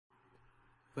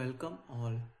Welcome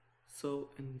all.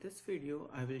 So in this video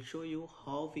I will show you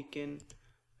how we can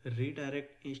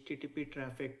redirect HTTP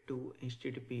traffic to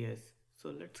HTTPS. So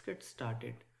let's get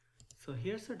started. So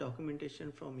here's a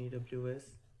documentation from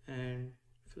AWS, and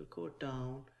if you go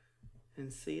down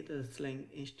and see the slang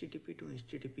HTTP to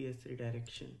HTTPS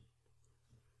redirection.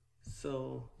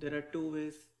 So there are two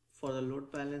ways for the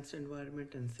load balanced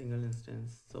environment and single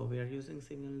instance. So we are using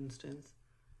single instance.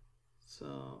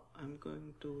 So I'm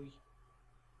going to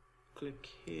click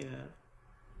here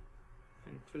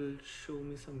and it will show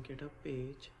me some GitHub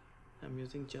page. I'm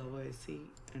using Java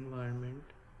SE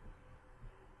environment.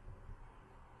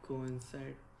 Go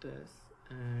inside this,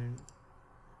 and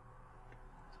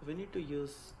so we need to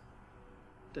use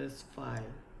this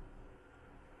file.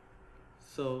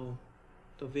 So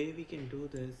the way we can do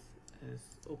this is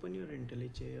open your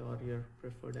IntelliJ or your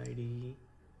preferred IDE.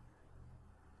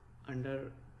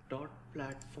 Under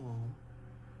 .platform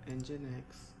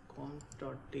nginx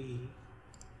conf.d,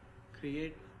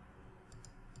 create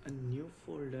a new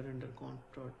folder under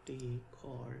conf.d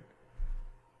called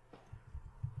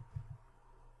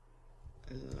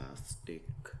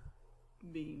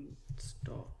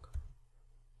ElasticBeanstalk,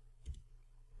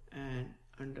 and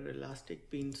under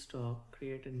ElasticBeanstalk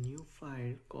create a new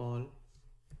file called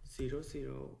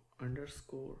 00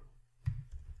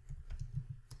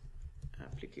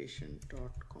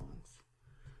 application.conf.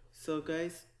 So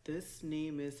guys, this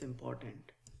name is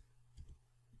important,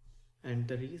 and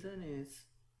the reason is,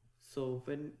 so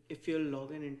if you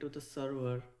log in into the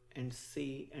server and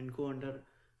see and go under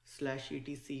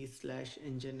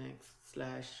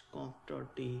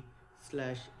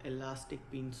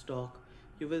 /etc/nginx/conf.d/elasticbeanstalk,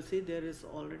 you will see there is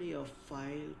already a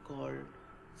file called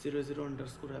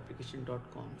 00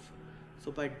 application.conf.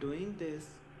 So by doing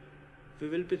this, we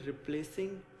will be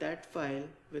replacing that file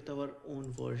with our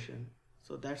own version.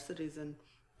 So that's the reason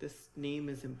this name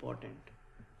is important.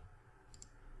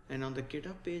 And on the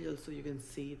GitHub page also you can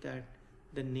see that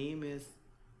the name is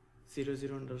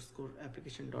 00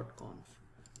 application.conf.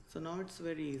 So now it's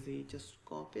very easy, just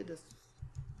copy the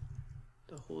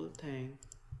whole thing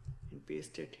and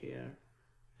paste it here.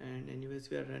 And anyways,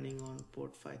 we are running on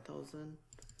port 5000.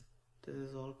 This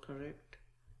is all correct.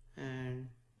 And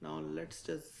now let's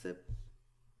just zip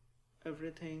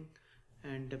everything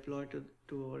and deploy to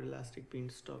our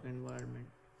ElasticBeanstalk environment.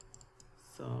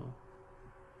 So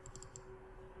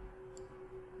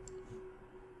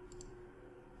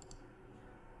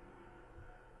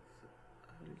I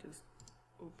will just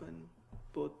open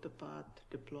both the path,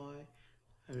 deploy.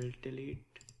 I will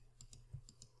delete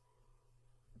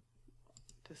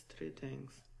these three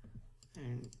things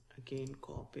and again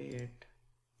copy it.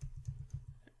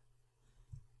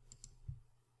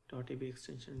 .eb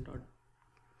extension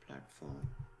 .platform,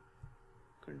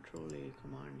 Control A,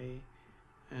 Command A,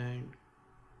 and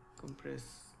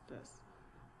compress this.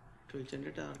 It will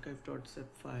generate an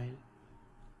archive.zip file.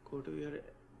 Go to your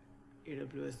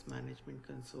AWS management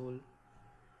console,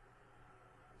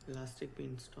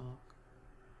 ElasticBeanstalk,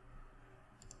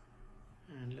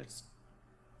 and let's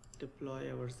deploy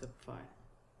our zip file.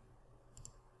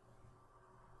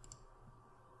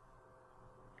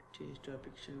 Change to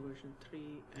application version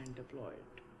 3 and deploy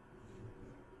it.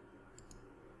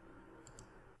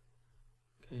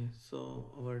 Okay, so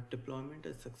our deployment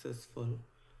is successful.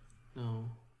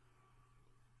 Now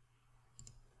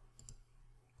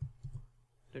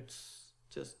let's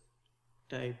just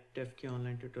type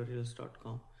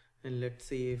devkeyonlinetutorials.com and let's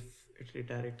see if it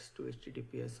redirects to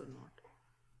HTTPS or not.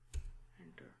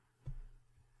 Enter,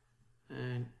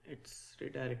 and it's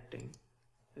redirecting.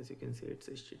 As you can see, it's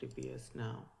HTTPS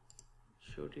now.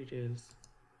 Show details.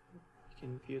 You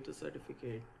can view the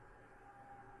certificate,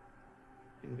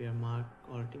 and we are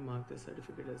already marked the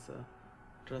certificate as a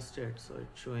trusted, so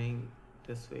it's showing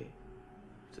this way.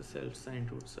 It's a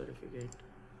self-signed root certificate.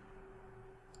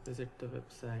 Visit the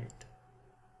website,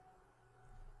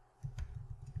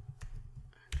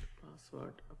 enter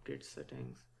password, update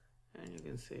settings, and you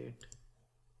can see it's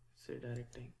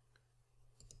redirecting.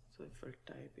 So if I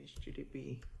type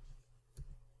HTTP,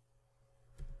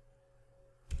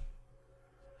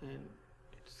 and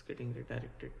it's getting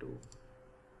redirected to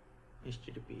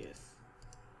HTTPS.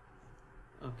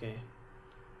 Okay,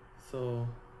 so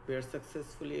we are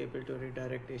successfully able to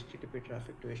redirect HTTP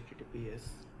traffic to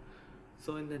HTTPS.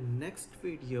 So in the next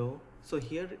video, so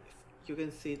here you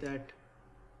can see that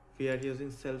we are using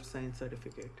self-signed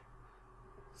certificate.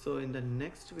 So in the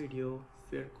next video,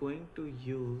 we are going to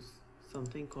use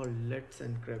something called Let's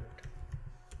Encrypt.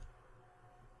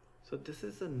 So this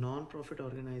is a non-profit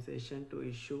organization to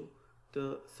issue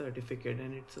the certificate,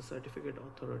 and it's a certificate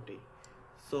authority.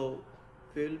 So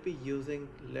we will be using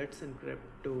Let's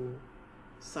Encrypt to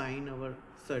sign our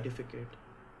certificate,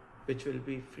 which will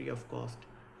be free of cost,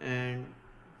 and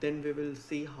then we will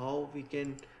see how we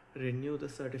can renew the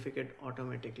certificate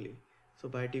automatically. So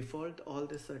by default all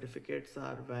the certificates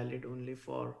are valid only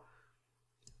for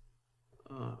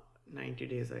 90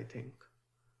 days I think,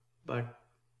 but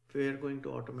we are going to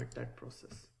automate that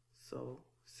process. So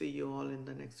see you all in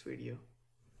the next video.